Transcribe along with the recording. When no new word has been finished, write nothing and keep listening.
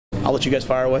I'll let you guys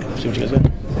fire away. See what you guys do.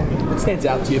 What stands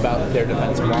out to you about their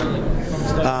defensive line?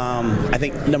 I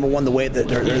think number one, the way that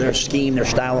their scheme, their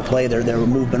style of play, they're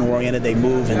movement oriented. They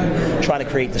move and try to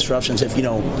create disruptions. If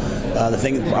the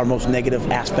thing, our most negative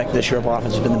aspect this year of our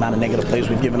offense has been the amount of negative plays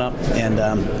we've given up, and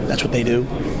that's what they do.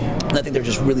 And I think they're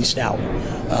just really stout,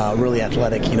 really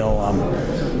athletic.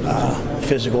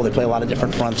 Physical. They play a lot of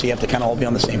different fronts. So you have to kind of all be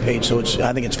on the same page. So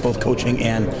I think it's both coaching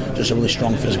and just a really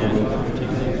strong physical group.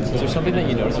 Is there something that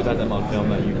you noticed about them on film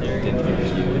that you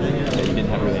didn't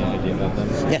have really any idea about them?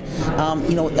 Yeah,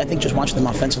 I think just watching them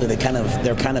offensively, they're kind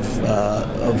of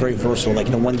very versatile. Like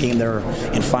one game they're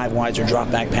in 5 wides or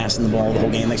drop back passing the ball the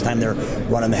whole game. Next time they're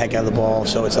running the heck out of the ball.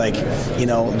 So it's like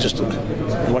just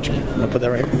watch. I'm gonna put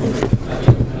that right here.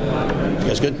 You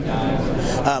guys good?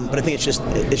 But I think it's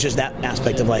just that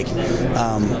aspect of they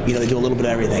do a little bit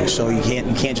of everything. So you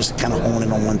can't just kind of hone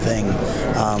in on one thing.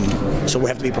 So we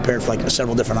have to be prepared for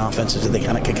several different offenses that they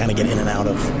can kind of get in and out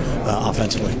of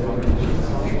offensively.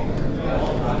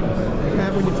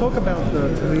 Matt, when you talk about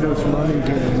the Toledo's running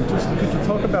game, could you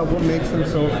talk about what makes them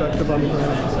so effective on the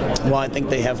ground? Well, I think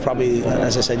they have probably,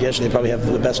 as I said yesterday, they probably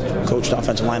have the best coached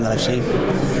offensive line that I've seen.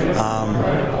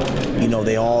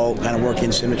 They all kind of work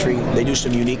in symmetry. They do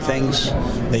some unique things.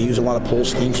 They use a lot of pull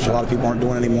schemes, which a lot of people aren't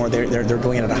doing anymore. They're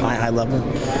doing it at a high level,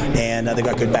 and they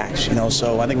got good backs.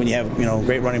 So I think when you have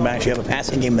great running backs, you have a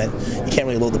passing game that you can't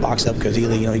really load the box up because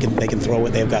either they can throw it.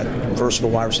 They've got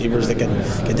versatile wide receivers that can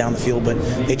get down the field, but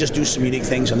they just do some unique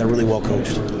things, and they're really well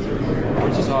coached.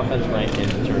 Where's this offense rank in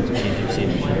terms of teams you've seen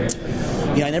this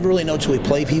year? I never really know until we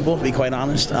play people, to be quite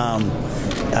honest.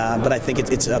 But I think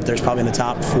it's up there. It's probably in the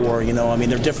top 4.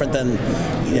 They're different than,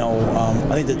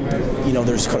 I think that,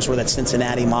 there's sort of that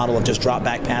Cincinnati model of just drop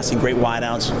back passing, great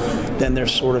wideouts. Then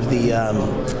there's sort of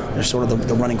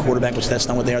the running quarterback, which that's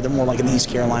not what they are. They're more like in the East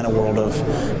Carolina world of,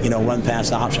 run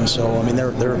pass options. So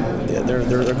they're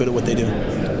good at what they do.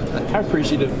 How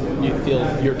appreciative you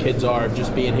feel your kids are of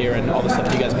just being here and all the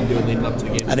stuff you guys have been doing leading up to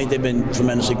the game? I think they've been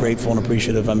tremendously grateful and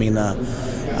appreciative.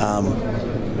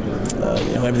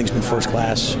 Everything's been first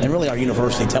class, and really our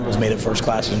university, Temple's made it first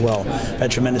class as well. We've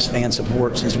had tremendous fan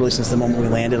support since the moment we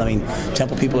landed.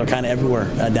 Temple people are kind of everywhere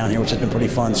down here, which has been pretty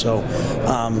fun. So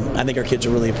I think our kids are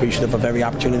really appreciative of every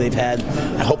opportunity they've had.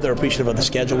 I hope they're appreciative of the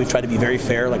schedule. We've tried to be very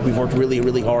fair. We've worked really,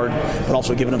 really hard, but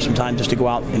also giving them some time just to go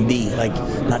out and be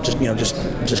not just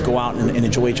go out and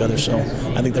enjoy each other. So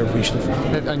I think they're appreciative.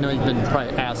 I know you've been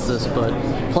probably asked this, but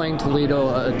playing Toledo,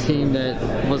 a team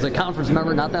that was a conference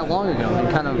member not that long ago, and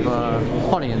kind of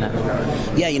funny in that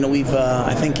regard. Yeah, we've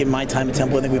I think in my time at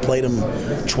Temple, I think we played them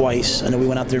twice. I know we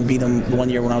went out there and beat them one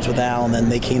year when I was with Al, and then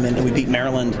they came in and we beat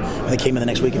Maryland, and they came in the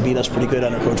next week and beat us pretty good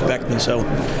under Coach Beckman. So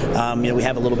we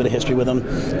have a little bit of history with them.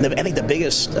 I think the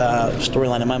biggest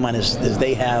storyline in my mind is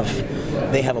they have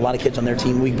a lot of kids on their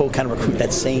team. We both kind of recruit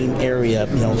that same area,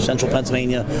 Central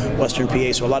Pennsylvania, Western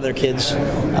PA. So a lot of their kids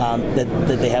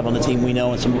that they have on the team we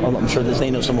know, and I'm sure that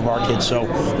they know some of our kids. So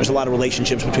there's a lot of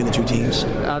relationships between the two teams.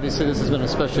 Obviously, this has been a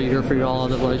special year for you all.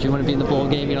 Otherwise, you want to be in the bowl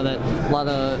game. That a lot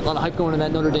of hype going in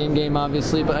that Notre Dame game,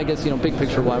 obviously. But I guess big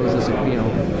picture, why was this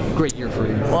great year for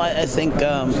you? Well, I think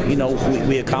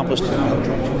we accomplished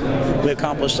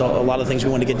a lot of things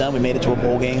we wanted to get done. We made it to a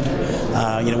bowl game.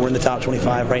 We're in the top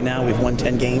 25 right now. We've won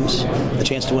 10 games. The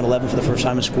chance to win 11 for the first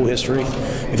time in school history.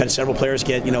 We've had several players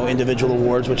get individual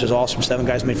awards, which is awesome. 7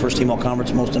 guys made first team all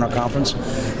conference, most in our conference.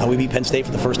 We beat Penn State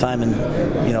for the first time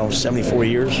in 74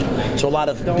 years. So a lot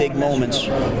of big moments,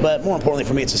 but more importantly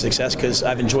for me, it's a success because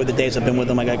I've enjoyed the days I've been with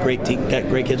them. I got great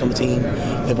kids on the team.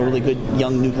 We have a really good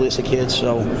young nucleus of kids.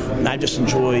 So I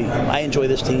enjoy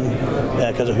this team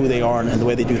because of who they are and the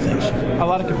way they do things. A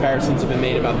lot of comparisons have been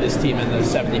made about this team and the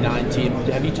 79 team.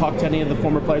 Have you talked to any of the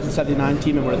former players of the 79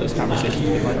 team, and what are those conversations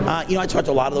been like? I talked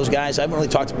to a lot of those guys. We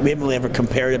haven't really ever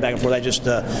compared it back and forth. I just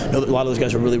know that a lot of those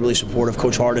guys are really, really supportive.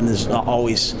 Coach Harden is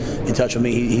always in touch with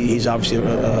me. He's obviously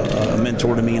a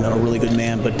mentor to me and a really good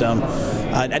man. But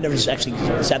I never just actually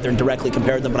sat there and directly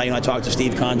compared them. But I talk to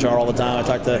Steve Conjar all the time. I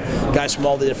talk to guys from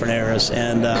all the different eras,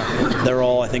 and they're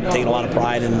all, I think, taking a lot of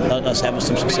pride in us having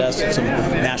some success and some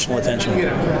national attention.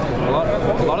 A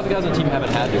lot of the guys on the team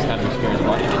haven't had this kind of experience.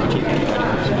 Why do you think the team can be ready for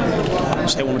this moment?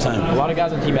 Say it one more time. A lot of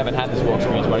guys on the team haven't had this well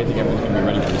experience. Why do you think everyone's going to be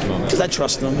ready for this moment? Because I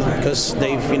trust them. Because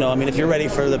they've, if you're ready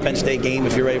for the Penn State game,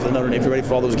 if you're ready for the Notre Dame, if you're ready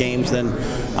for all those games, then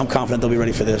I'm confident they'll be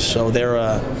ready for this. So they're.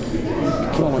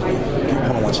 Hold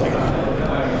on one second.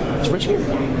 Is Rich here?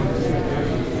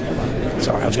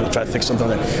 Sorry, I was going to try to fix something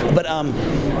there. But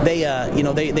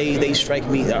they strike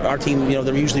me. Our team,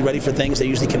 they're usually ready for things. They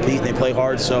usually compete. And they play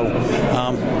hard. So,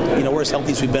 we're as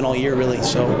healthy as we've been all year, really.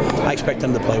 So I expect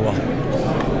them to play well.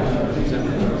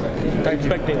 I'm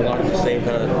expecting a lot to save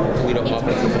Toledo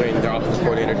offensive player, their offensive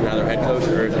coordinator to now their head coach,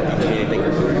 or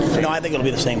anything? No, I think it'll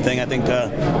be the same thing. I think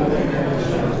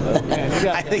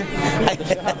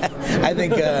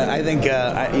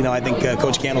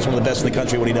Coach Candle's one of the best in the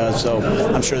country at what he does. So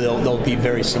I'm sure they'll be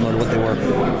very similar to what they were.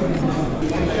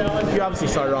 You obviously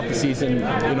started off the season,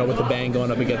 with a bang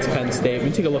going up against Penn State. When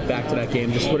you take a look back to that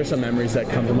game, just what are some memories that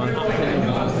come to mind?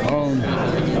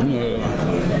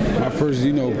 My first,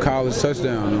 college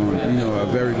touchdown on, a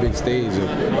very big stage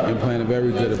and playing a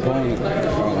very good opponent.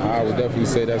 I would definitely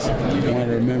say that's one of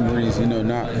the memories,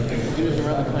 not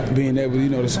being able,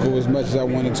 to score as much as I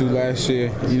wanted to last year,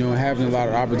 having a lot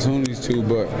of opportunities to,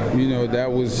 but,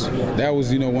 that was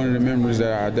one of the memories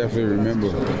that I definitely remember.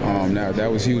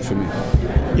 That was huge for me.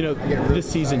 This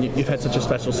season, you've had such a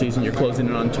special season. You're closing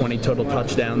in on 20 total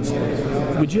touchdowns.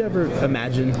 Would you ever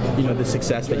imagine, the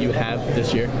success that you have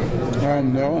this year?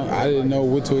 No, I didn't know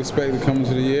what to expect to come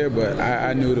into the year, but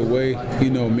I knew the way,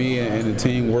 me and the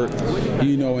team worked,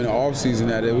 in the offseason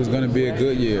that it was going to be a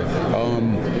good year.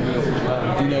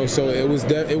 So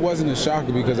it wasn't a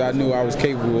shocker because I knew I was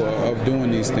capable of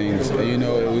doing these things. It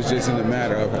was just in the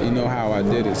matter of, how I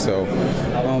did it. So,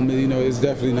 it's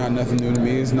definitely not nothing new to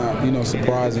me. It's not,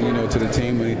 surprising, to the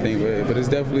team or anything, but it's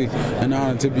definitely an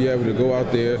honor to be able to go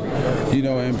out there,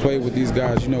 and play with these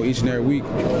guys, each and every week.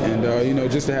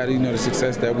 And, just to have, the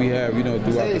success that we have,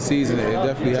 throughout the season, it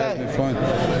definitely has been fun.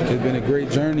 It's been a great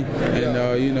journey. And,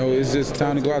 it's just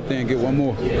time to go out there and get one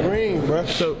more.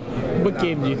 So, what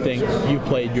game do you think you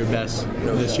played your best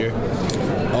this year?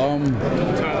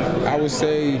 I would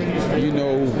say,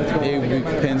 maybe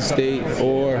Penn State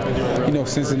or,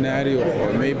 Cincinnati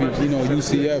or maybe,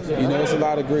 UCF. It's a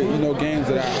lot of great, games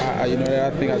that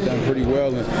I think I've done pretty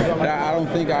well. And I don't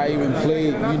think I even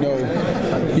played,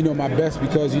 my best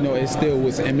because, it still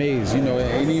was amazing,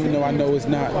 and even though I know it's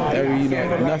not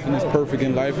nothing is perfect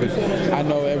in life. And I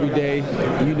know every day,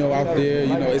 out there,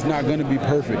 it's not going to be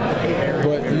perfect.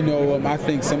 But, I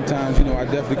think sometimes, I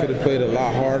definitely could have played a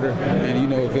lot harder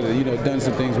and, could have, done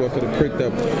some things where I could have picked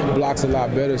up blocks a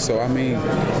lot better. So, I mean,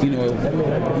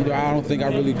 I don't think I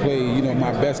really played,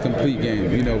 my best complete game,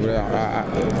 but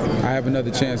I have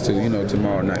another chance to,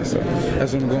 tomorrow night. So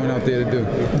that's what I'm going out there to do.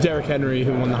 Derrick Henry,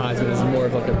 who won the Heisman, is more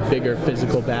of like a bigger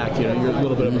physical back. You're a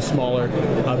little bit of a smaller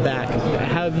back.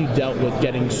 How have you dealt with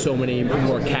getting so many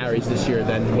more carries this year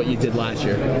than what you did last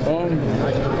year?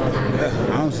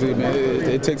 Honestly, man,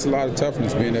 it takes a lot of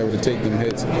toughness being able to take them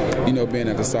hits, being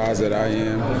at the size that I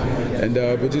am. And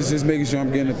but just making sure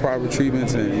I'm getting the proper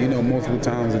treatments and, multiple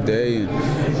times a day and,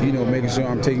 making sure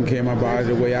I'm taking care of my body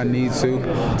the way I need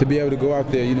to be able to go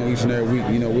out there, each and every week,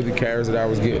 with the carries that I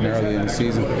was getting early in the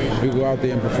season. We go out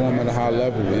there and perform at a high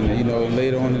level. And,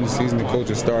 later on in the season, the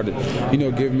coaches started,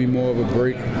 giving me more of a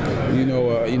break,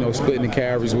 splitting the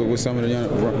carries with some of the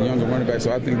younger running backs.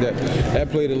 So I think that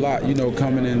played a lot,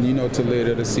 coming in, to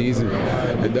later the season.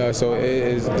 And so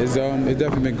it's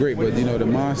definitely been great. But, the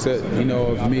mindset,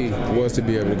 of me was to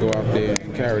be able to go out there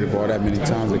and carry the ball that many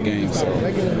times a game. So,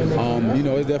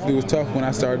 it definitely was tough when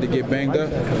I started to get banged up,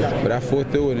 but I fought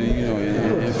through it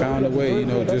and found a way,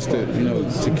 just to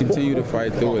continue to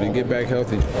fight through it and get back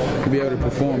healthy to be able to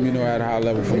perform, at a high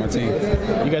level for my team.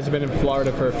 You guys have been in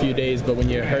Florida for a few days, but when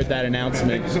you heard that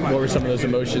announcement, what were some of those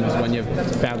emotions when you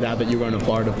found out that you were going to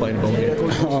Florida to play in a bowl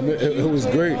game? It was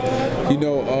great. We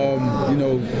knew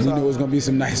it was going to be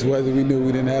some nice weather. We knew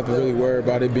we didn't have to really worry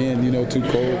about it being, too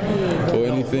cold or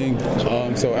anything.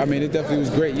 So, I mean, it definitely was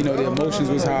great. The emotions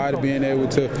was high to being able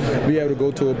to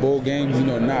go to a bowl game,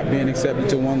 not being accepted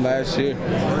to one last year,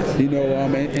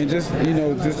 and just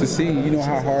to see,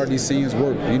 how hard these seniors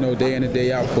work, day in and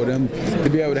day out for them to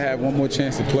be able to have one more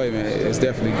chance to play, man, it's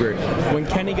definitely great. When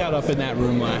Kenny got up in that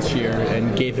room last year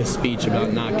and gave his speech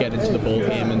about not getting to the bowl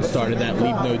game and started that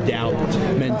leave no doubt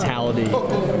mentality,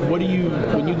 when you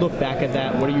look back at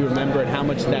that, what do you remember and how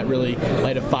much did that really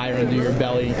light a fire under your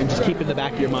belly and just keep in the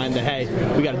back of your mind that, hey,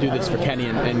 we got to do this for Kenny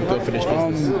and go finish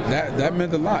business? That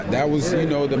meant a lot. That was, the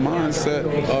mindset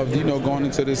of, going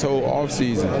into this whole off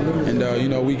season. And,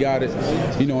 we got it,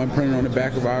 imprinted on the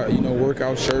back of our,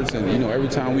 workout shirts. And, every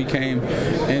time we came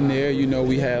in there,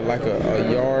 we had like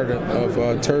a yard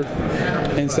of turf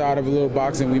inside of a little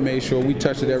box, and we made sure we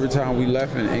touched it every time we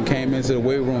left and came into the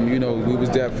weight room. We was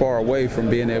that far away from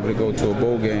being able to go to a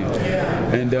bowl game.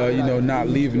 And, not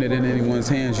leaving it in anyone's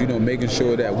hands, making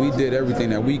sure that we did everything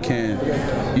that we can,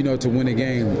 to win a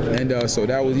game. And so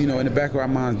that was, in the back of our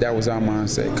minds, that was our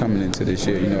mindset coming into this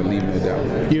year, leave no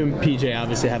doubt. You and PJ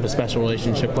obviously have a special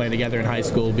relationship playing together in high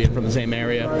school, being from the same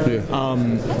area. Yeah.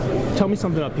 Tell me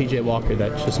something about PJ Walker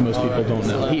that just most people don't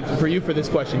know. For this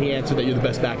question, he answered that you're the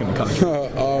best back in the country.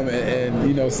 And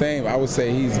same. I would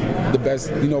say he's the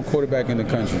best, quarterback in the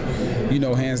country,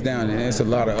 hands down. And there's a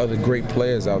lot of other great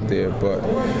players out there, but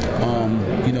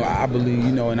I believe,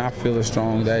 and I feel as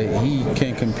strong that he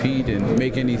can compete and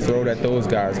make any throw that those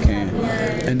guys can.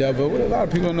 And but what a lot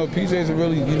of people don't know, PJ's a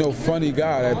really, funny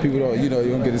guy that people don't, you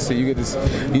don't get to see. You get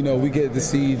to, we get to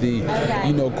see the,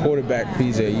 quarterback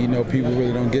PJ. People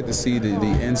really don't get to see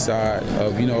the inside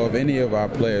of, of any of our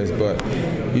players. But,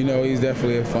 he's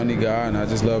definitely a funny guy, and I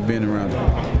just love being around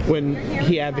him. When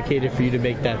he advocated for you to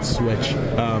make that switch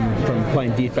from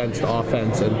playing defense to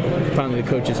offense, and finally the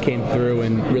coaches came through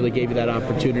and really gave you that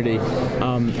opportunity,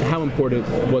 how important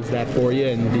was that for you,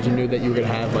 and did you know that you were going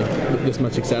to have this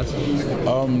much success?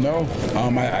 No,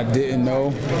 I didn't know.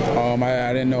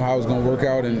 I didn't know how it was going to work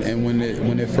out, and when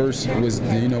it first was,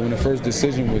 when the first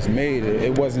decision was made,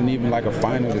 it wasn't even like a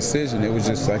final decision. It was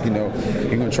just like, you're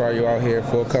going to try you out here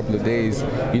for a couple of days,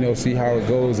 see how it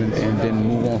goes, and then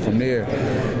move on from there.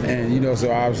 And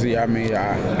so obviously I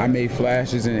made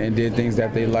flashes and did things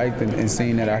that they liked, and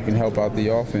seeing that I can help out the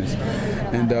offense.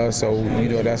 And so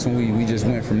that's when we just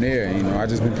went from there. I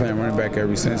just been playing running back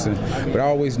ever since. But I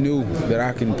always knew that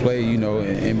I can play,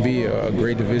 and be a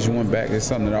great Division I back. It's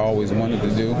something that I always wanted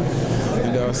to do.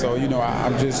 And so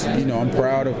I'm just I'm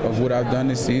proud of what I've done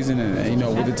this season, and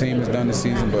what the team has done this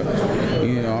season. But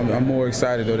I'm more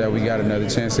excited though that we got another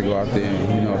chance to go out there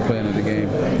and play another game,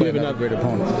 play another great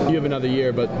opponent. You have another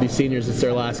year, but these seniors, it's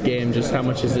their last game. Just how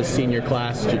much has this senior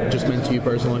class just meant to you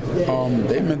personally?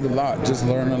 They meant a lot. Just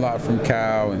learning a lot from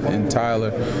Cal and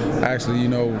Tyler. Actually,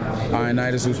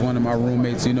 Ionitis was one of my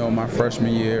roommates, my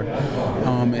freshman year,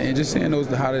 and just seeing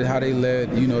how they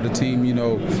led, the team,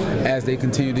 as they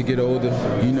continue to get older.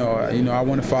 I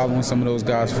want to follow in some of those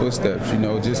guys' footsteps.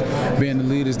 Just being the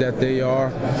leaders that they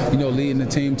are. Leading the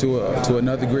team to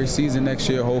another great season next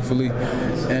year, hopefully,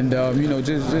 and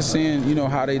just seeing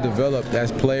how they develop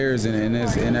as players and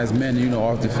as men,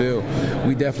 off the field.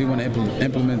 We definitely want to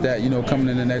implement that, coming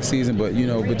in the next season, but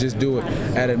just do it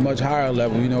at a much higher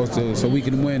level, so we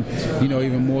can win,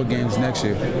 even more games next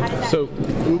year. So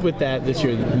with that, this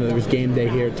year there was game day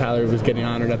here. Tyler was getting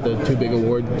honored at the two big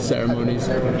award ceremonies.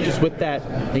 Just with that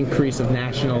increase of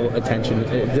national attention,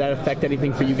 does that affect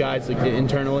anything for you guys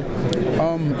internally?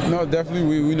 No, definitely.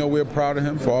 We're proud of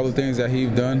him for all the things that he's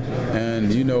done,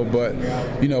 and but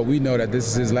we know that this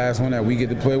is his last one that we get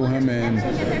to play with him, and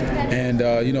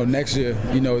next year,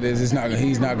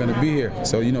 he's not going to be here.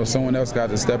 So someone else got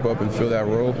to step up and fill that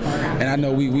role, and I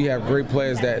know we have great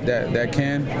players that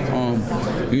can,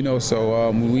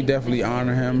 so we definitely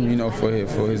honor him, for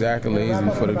his accolades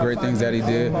and for the great things that he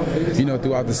did,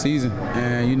 throughout the season,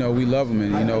 and we love him,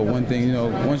 and one thing,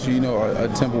 once a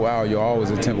Temple Owl, you're always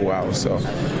a Temple Owl, so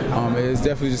it's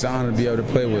definitely just an honor to be able to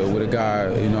play with a guy,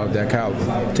 of that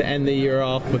caliber. To end the year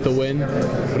off with a win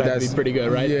would have to be pretty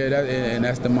good, right? Yeah, and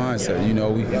that's the mindset.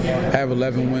 We have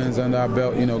 11 wins under our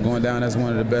belt. Going down as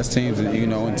one of the best teams,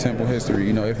 in Temple history.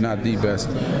 If not the best.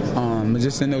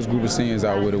 Just send those group of seniors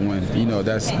out with a win.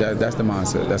 That's the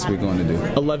mindset. That's what we're going to do.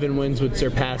 11 wins would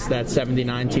surpass that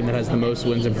 79 team that has the most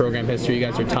wins in program history. You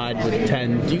guys are tied with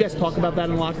 10. Do you guys talk about that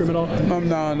in the locker room at all?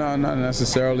 No, not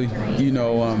necessarily.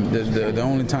 The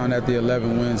only time that the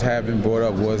 11 wins have been brought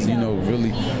up was,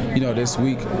 really, this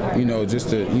week, just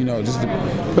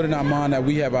to put in our mind that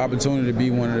we have an opportunity to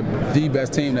be one of the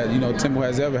best team that, Temple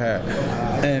has ever had.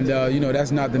 And,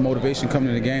 that's not the motivation coming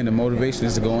in the game. The motivation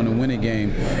is to go in and win a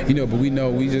game, but we know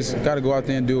we just got to go out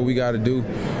there and do what we got to do.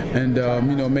 And,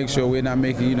 make sure we're not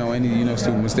making, any,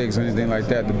 stupid mistakes or anything like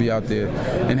that to be out there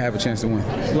and have a chance to win.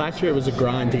 Last year it was a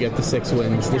grind to get to 6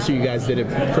 wins. This year you guys did it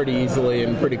pretty easily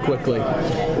and pretty quickly.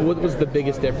 What was the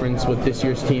biggest difference with this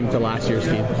year's team to last year's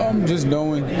team? Just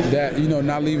knowing that,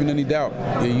 not leaving any doubt.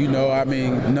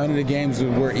 None of the games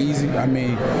were easy. We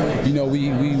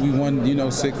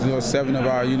won, 7 of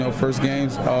our, first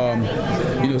games,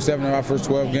 7 of our first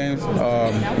 12 games,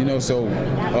 so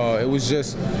it was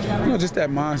just, just that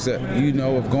mindset,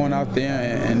 of going out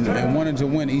there and wanting to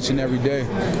win each and every day.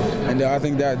 And I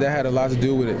think that had a lot to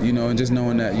do with it, and just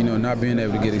knowing that, not being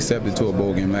able to get accepted to a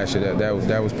bowl game last year,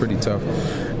 that was pretty tough,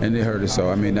 and it hurt us.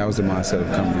 So, that was the mindset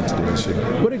of coming into this year.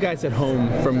 What do guys at home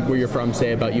from where you're from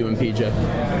say about you and PJ?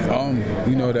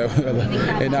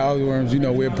 That in our worms,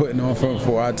 we're putting on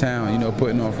for our town,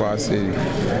 putting on for our city.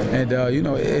 And,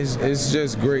 it's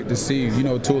just great to see,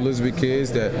 two Elizabeth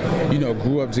kids that,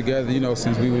 grew up together,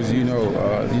 since we was,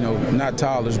 not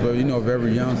toddlers, but,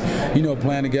 very young,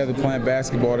 playing together, playing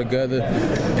basketball together.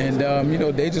 And,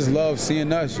 they just love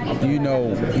seeing us,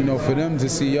 for them to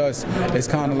see us, it's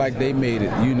kind of like they made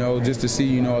it, just to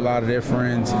see, a lot of their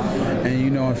friends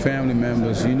and, and family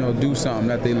members, do something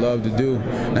that they love to do,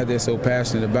 that they're so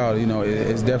passionate about,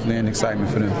 it's definitely an excitement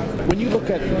for them. When you look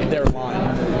at their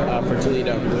line for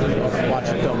Toledo,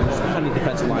 watching film, how many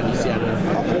defensive line do you see out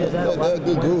there? They're a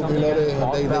good group,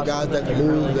 they guys that can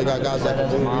move, they got guys that can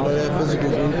move, they're a physical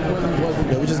group.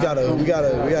 We just gotta be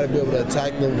able to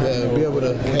attack them and be able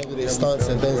to handle their stunts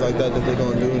and things like that they're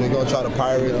gonna do. They're gonna try to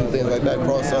pirate and things like that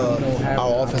across our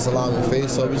offensive lineman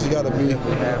face. So we just gotta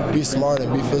be smart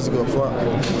and be physical up front. Do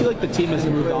you feel like the team has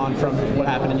moved on from what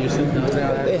happened in Houston?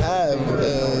 They have,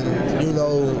 and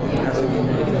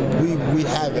we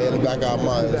have it in the back of our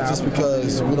minds just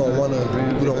because we don't want to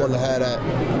have that.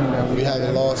 We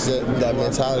haven't lost that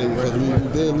mentality because we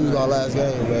did lose our last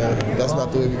game, man. That's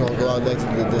not the way we're gonna go out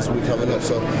this week coming up.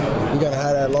 So we gotta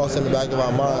have that loss in the back of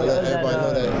our mind. Let everybody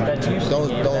know that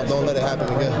don't let it happen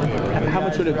again. How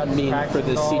much would it mean for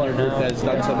this senior group that has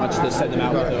done so much to send them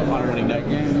out on a winning night?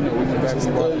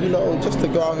 Just to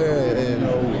go out here and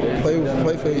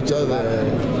play for each other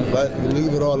and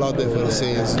leave it all out there for the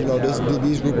seniors.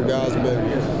 These group of guys have been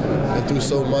through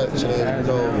so much, and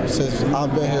since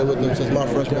I've been here with them since my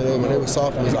freshman year when they were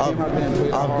sophomores, I've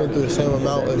been through the same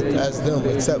amount as them,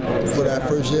 except for that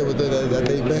first year with them that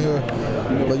they've been here.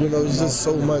 But it's just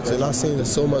so much, and I've seen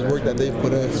so much work that they've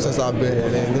put in since I've been here,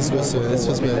 and it's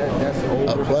just been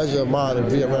a pleasure of mine to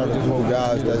be around a group of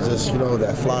guys that just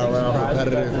that fly around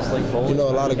competitive.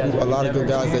 A lot of good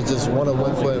guys that just want to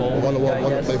win want to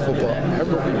play football.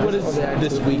 What has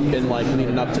this week been like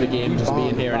leading up to the game, just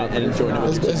being here and enjoying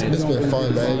it? It's been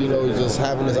fun, man. Just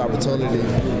having this opportunity.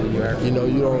 You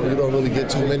don't really get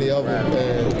too many of them,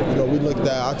 and we looked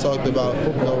at. I talked about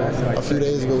a few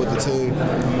days ago with the team.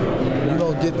 You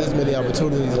don't get this many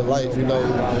opportunities in life.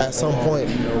 At some point,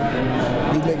 if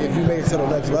you make it to the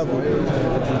next level,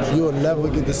 you'll never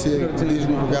get to see these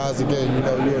group of guys again.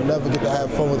 You'll never get to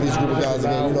have fun with these group of guys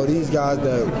again. These guys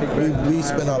that we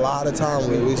spend a lot of time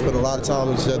with. We spend a lot of time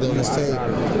with each other on this team.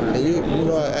 And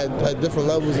at different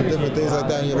levels and different things like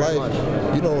that in your life,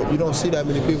 you don't see that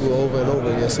many people over and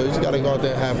over again. So you just got to go out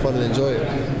there and have fun and enjoy it.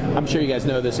 I'm sure you guys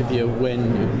know this. If you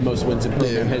win most wins in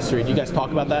program history, do you guys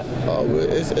talk about that?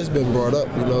 It's been brought up,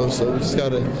 So we just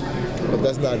gotta. But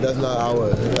that's not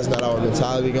our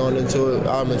mentality going into it.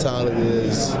 Our mentality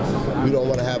is we don't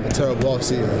want to have a terrible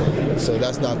offseason. So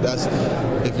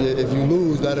if you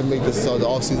lose, that'll make the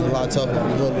offseason a lot tougher.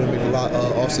 If you win, it'll make the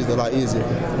offseason a lot easier.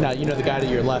 Now you know the guy to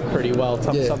your left pretty well.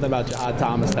 Tell me something about Jahad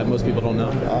Thomas that most people don't know.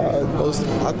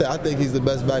 I think he's the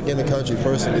best back in the country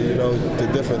personally. The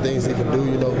different things he can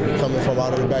do. Coming from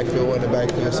out of the backfield in the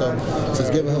backfield. So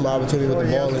just giving him an opportunity with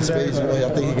the ball in space. I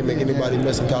think he can make anybody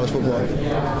miss in college football.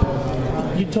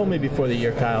 You told me before the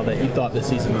year, Kyle, that you thought this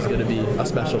season was going to be a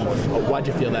special one. Why'd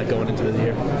you feel that going into the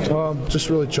year? Just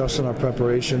really trusting our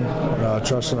preparation,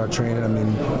 trusting our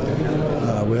training.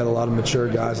 We had a lot of mature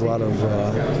guys, a lot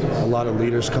of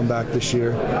leaders come back this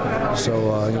year.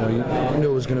 So you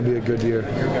knew it was going to be a good year.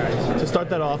 To start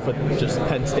that off with just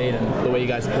Penn State and the way you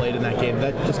guys played in that game,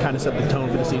 that just kind of set the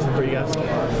tone for the season for you guys?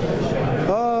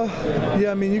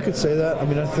 Yeah, you could say that. I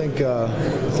think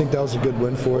that was a good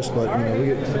win for us, but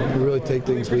we really take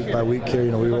things week by week here.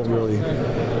 We won't really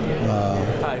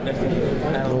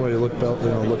don't really look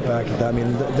back at that.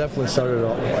 It definitely started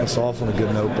us off on a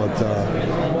good note, but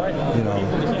I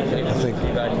think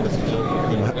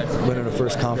winning the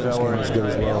first conference game was good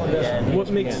as well. What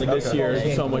makes this year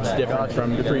so much different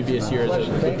from the previous years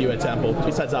with you at Temple?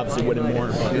 Besides obviously winning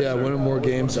more. Yeah, winning more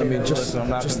games. Just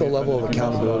the level of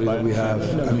accountability that we have.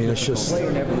 It's just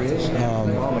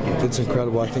it's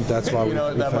incredible. I think that's why we've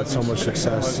had so much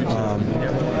success.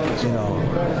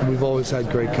 We've always had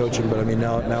great coaching, but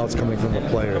now it's coming from the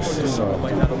players. So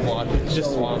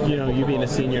just you being a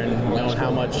senior and knowing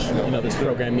how much this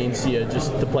program means to you,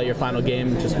 just to play your final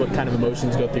game, just what kind of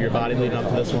emotions go through your body leading up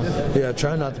to this one? Yeah,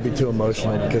 try not to be too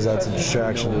emotional because that's a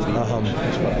distraction.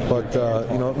 But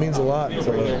it means a lot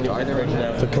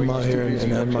to come out here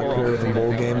and end my career with a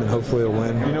bowl game and hopefully a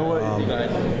win.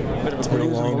 It's been a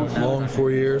long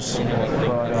 4 years. So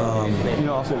I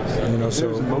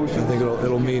think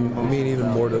it'll mean even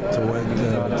more to win,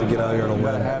 to get out here and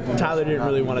win. Tyler didn't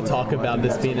really want to talk about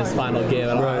this being his final game.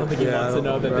 I don't think he wants to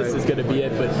know that this is going to be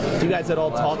it. But do you guys at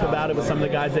all talk about it with some of the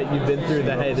guys that you've been through?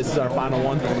 That hey, this is our final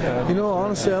final one? You know,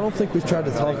 honestly, I don't think we've tried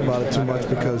to talk about it too much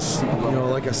because, you know,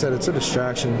 like I said, it's a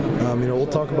distraction. You know, we'll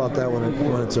talk about that when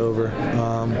it's over.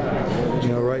 You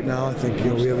know, right now, I think,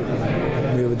 you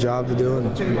know, we have a job to do,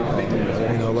 and,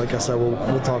 you know, like I said,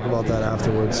 we'll talk about that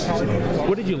afterwards. So.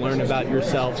 What did you learn about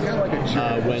yourself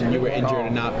when you were injured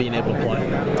and not being able to play?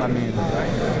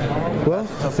 Well,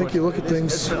 I think you look at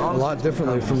things a lot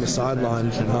differently from the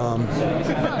sideline.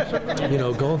 You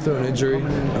know, going through an injury,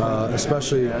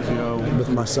 especially with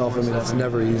myself, I mean, it's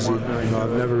never easy. You know,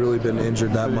 I've never really been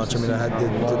injured that much. I mean, I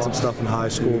did some stuff in high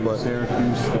school, but,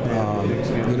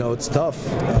 you know, it's tough.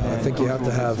 I think you have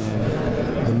to have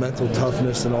the mental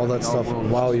toughness and all that stuff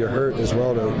while you're hurt as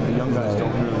well to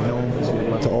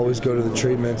always go to the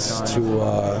treatments, to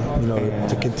you know,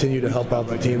 to continue to help out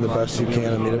the team the best you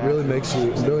can. I mean, it really makes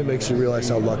you realize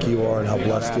how lucky you are and how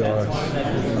blessed you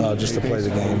are just to play the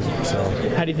game. So,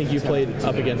 how do you think you played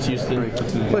up against Houston?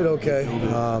 Played okay.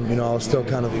 You know, I was still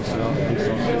kind of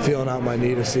feeling out my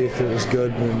knee to see if it was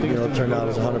good, and you know, it turned out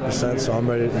it was 100%. So I'm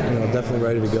ready, you know, definitely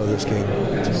ready to go this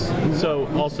game. So,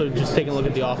 also just taking a look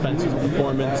at the offensive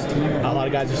performance, a lot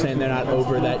of guys are saying they're not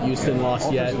over that Houston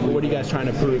loss yet. What are you guys trying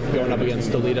to prove going up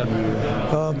against Toledo?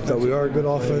 That we are a good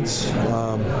offense.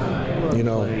 You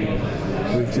know,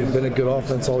 we've been a good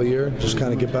offense all year. Just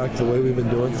kind of get back to the way we've been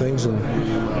doing things and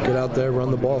get out there,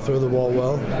 run the ball, throw the ball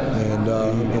well,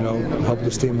 and you know, help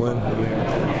this team win.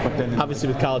 Obviously,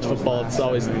 with college football, it's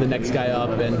always the next guy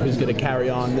up and who's going to carry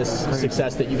on this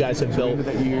success that you guys have built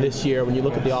this year. When you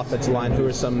look at the offensive line, who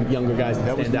are some younger guys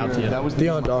that stand out to you?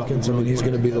 Deion Dawkins. I mean, he's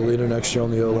going to be the leader next year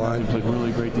on the O-line.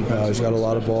 He's got a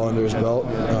lot of ball under his belt.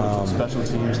 Special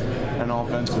teams and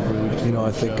offensively. You know,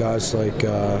 I think guys like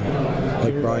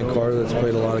Brian Carter, that's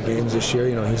played a lot of games this year.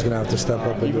 You know, he's going to have to step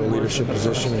up into a leadership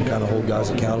position and kind of hold guys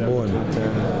accountable. And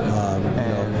you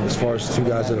know, as far as two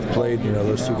guys that have played, you know,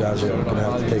 those two guys are going to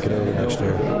have to take it over next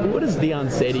year. What does Deion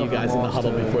say to you guys in the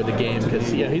huddle before the game? Because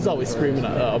he's always screaming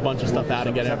a bunch of stuff out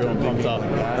and getting everyone pumped up.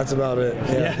 That's about it.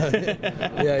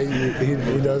 Yeah, yeah.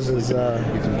 He does his.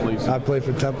 I play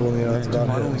for Temple, and you know, that's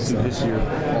about it. So.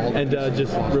 And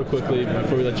just real quickly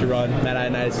before we let you run, Matt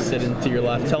Ioannidis is sitting to your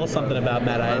left. Tell us something about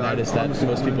Matt Ioannidis that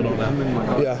most people don't know.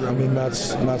 Yeah, I mean,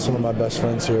 Matt's one of my best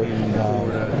friends here.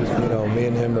 You know, me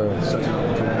and him are.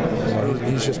 You know,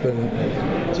 he's just been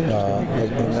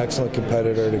an excellent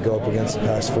competitor to go up against the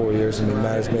past 4 years. I mean,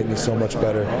 Matt has made me so much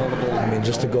better. I mean,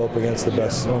 just to go up against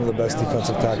one of the best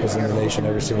defensive tackles in the nation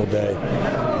every single day.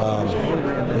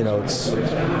 You know, it's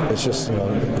just, you know,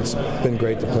 it's been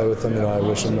great to play with him. You know, I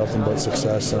wish him nothing but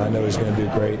success, and I know he's going to do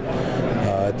great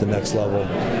at the next level.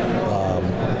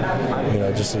 You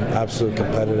know, just an absolute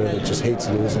competitor that just hates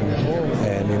losing,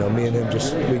 and you know, me and him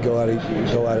we go at it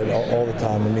all the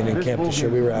time. I mean, in camp this year,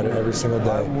 we were at it every single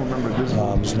day,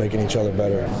 just making each other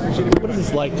better. What is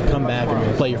this like to come back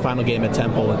and play your final game at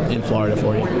Temple in Florida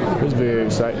for you? It was very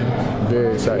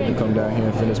exciting to come down here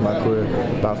and finish my career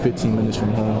about 15 minutes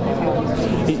from home.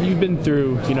 You've been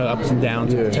through, you know, ups and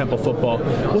downs with Temple football.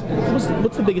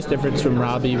 What's the biggest difference from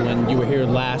Robby when you were here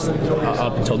last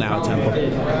up until now at Temple?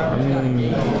 I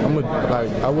mean,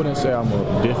 I wouldn't say I'm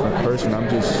a different person. I've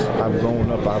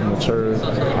grown up, I've matured.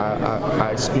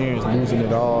 I experienced losing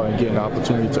it all and getting the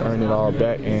opportunity to earn it all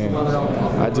back, and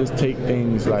I just take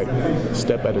things like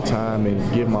step at a time and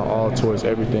give my all towards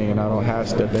everything, and I don't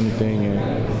half-step anything, and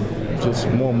just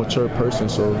more mature person,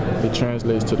 so it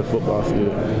translates to the football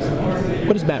field.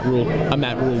 What does Matt Rhule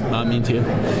mean to you?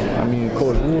 I mean,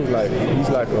 Coach Rhule, he's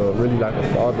really like a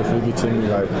father figure to me.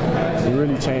 Like, he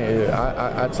really changed.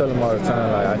 I tell him all the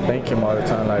time, like, I thank him all the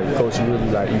time, like, Coach, he really,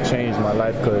 he changed my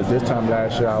life, because this time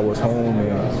last year I was home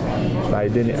and I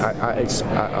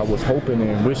was hoping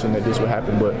and wishing that this would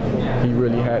happen, but he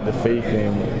really had the faith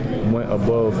and went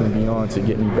above and beyond to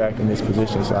get me back in this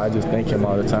position. So I just thank him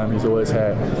all the time. He's always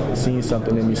seen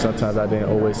something in me sometimes I didn't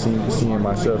always see in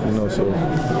myself, you know, so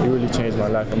he really changed my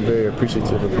life. I'm very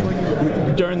appreciative of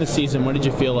him. During the season, when did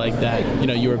you feel like that, you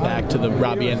know, you were back to the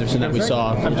Robby Anderson that we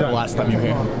saw the last time you were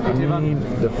here? I mean,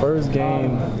 the first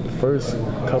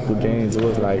couple games, it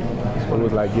was like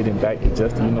getting back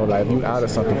adjusted. You know, like, if you're out of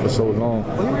something for so long,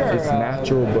 it's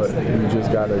natural, but you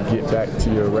just gotta get back to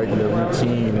your regular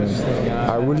routine. And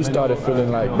I really started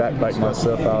feeling back like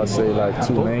myself, I would say, like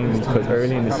Tulane, because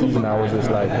early in the season I was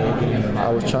just like, I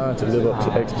was trying to live up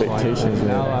to expectations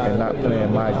and not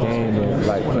playing my game and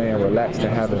like playing relaxed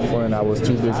and having fun. I was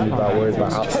too busy worried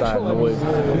about outside noise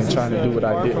and trying to do what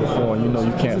I did before. And you know,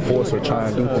 you can't force or try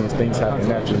and do things happen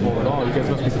naturally.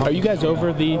 Are you guys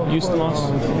over the Houston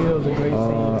loss?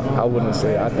 I wouldn't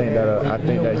say. I think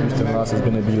that Houston loss is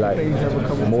going to be like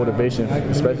motivation,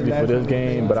 especially for this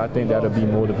game. But I think that'll be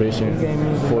motivation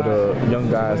for the young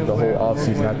guys the whole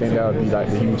offseason. I think that'll be like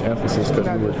the huge emphasis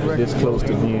because we were this close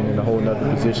to being in a whole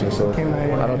nother position. So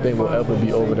I don't think we'll ever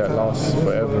be over that loss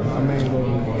forever.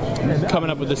 Coming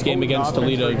up with this game against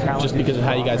Toledo, just because of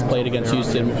how you guys played against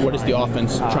Houston, what is the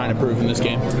offense trying to prove in this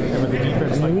game?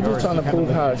 I mean, we're just trying to prove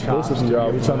how explosive we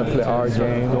are. We're trying to play our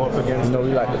game. You know,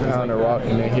 we like to pound the rock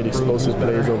and then hit explosive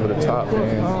plays over the top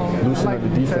and loosen up the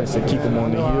defense and keep them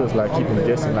on the heels, like keep them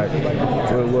guessing. Like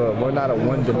we're not a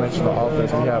one-dimensional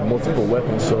offense. We have multiple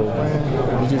weapons, so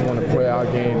we just want to play our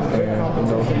game and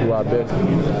do our best.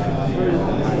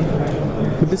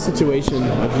 With this situation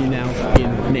of you now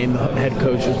being named the head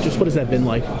coach, just what has that been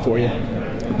like for you?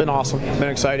 It's been awesome. It's been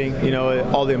exciting. You know,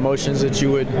 all the emotions that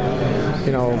you would,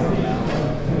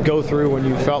 go through when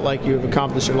you felt like you've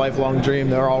accomplished your lifelong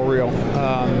dream, they're all real.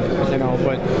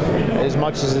 But as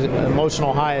much as an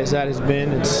emotional high as that has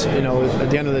been, it's, at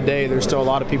the end of the day, there's still a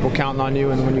lot of people counting on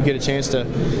you, and when you get a chance to,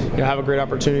 have a great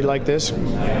opportunity like this,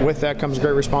 with that comes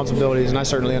great responsibilities, and I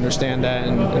certainly understand that,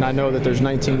 and I know that there's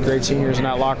 19 great seniors in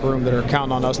that locker room that are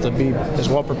counting on us to be as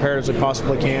well prepared as we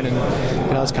possibly can, and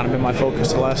that's kind of been my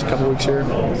focus the last couple of weeks here.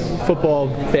 Football,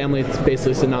 family, it's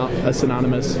basically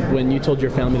synonymous. When you told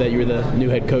your family that you were the new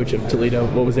head coach of Toledo,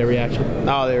 what was their reaction?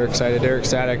 Oh, they were excited. They're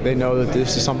ecstatic. They know that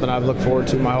this is something I've looked forward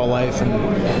to my whole life,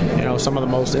 and some of the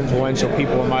most influential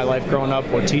people in my life growing up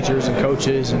were teachers and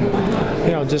coaches, and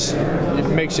just it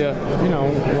makes you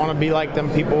want to be like them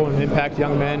people and impact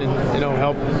young men and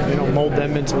help mold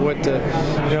them into what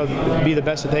to be the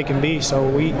best that they can be. So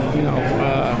we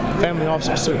family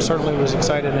officer certainly was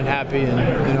excited and happy, and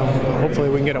hopefully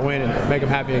we can get a win and make them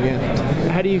happy again.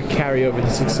 How do you carry over the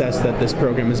success that this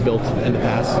program has built in the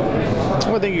past?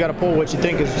 Well, I think you got to pull what you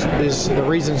think is the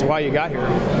reasons why you got here,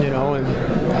 and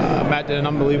Matt did an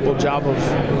unbelievable job of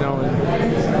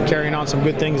carrying on some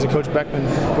good things that Coach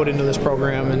Beckman put into this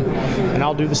program, and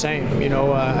I'll do the same.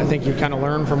 I think you kind of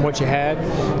learn from what you had,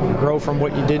 grow from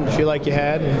what you didn't feel like you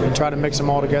had, and try to mix them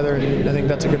all together, and I think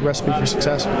that's a good recipe for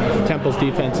success. Temple's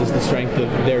defense is the strength of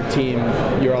their team.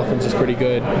 Your offense is pretty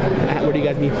good. What do you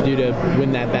guys need to do to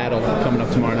win that battle coming up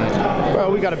tomorrow night?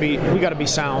 Well, we got to be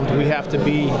sound. We have to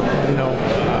be,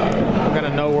 we're going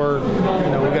to know where,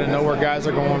 we got to know where guys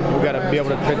are going. We got to be able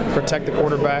to protect the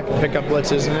quarterback, pick up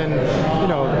blitzes, and then,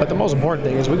 but the most important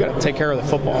thing is we got to take care of the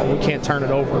football. We can't turn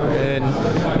it over. And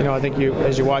I think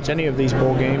as you watch any of these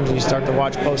bowl games, you start to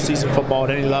watch postseason football at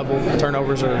any level.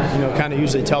 Turnovers are, kind of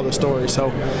usually tell the story. So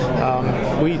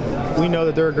we know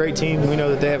that they're a great team. We know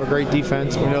that they have a great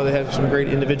defense. We know they have some great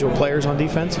individual players on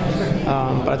defense.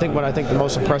 But I think the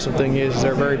most impressive thing is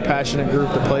they're a very passionate group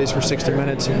that plays for 60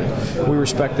 minutes, and we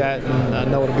respect that, and I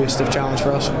know it'll be a stiff challenge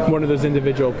for us. One of those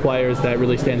individual players that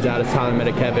really stands out is Tyler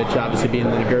Medikevich, obviously being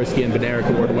the Nagurski and Benerick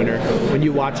Award winner. When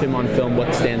you watch him on film,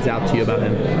 what stands out to you about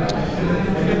him?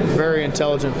 Very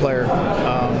intelligent player.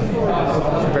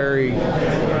 Very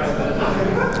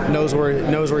knows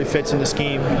where he fits in the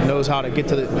scheme, knows how to get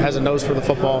to has a nose for the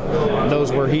football, knows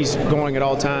where he's going at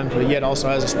all times, but yet also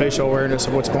has a spatial awareness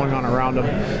of what's going on around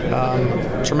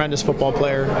him. Tremendous football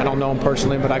player. I don't know him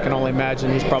personally, but I can only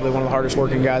imagine he's probably one of the hardest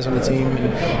working guys on the team,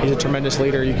 and he's a tremendous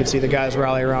leader. You can see the guys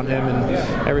rally around him,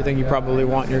 and everything you probably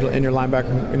want in your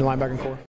linebacking core.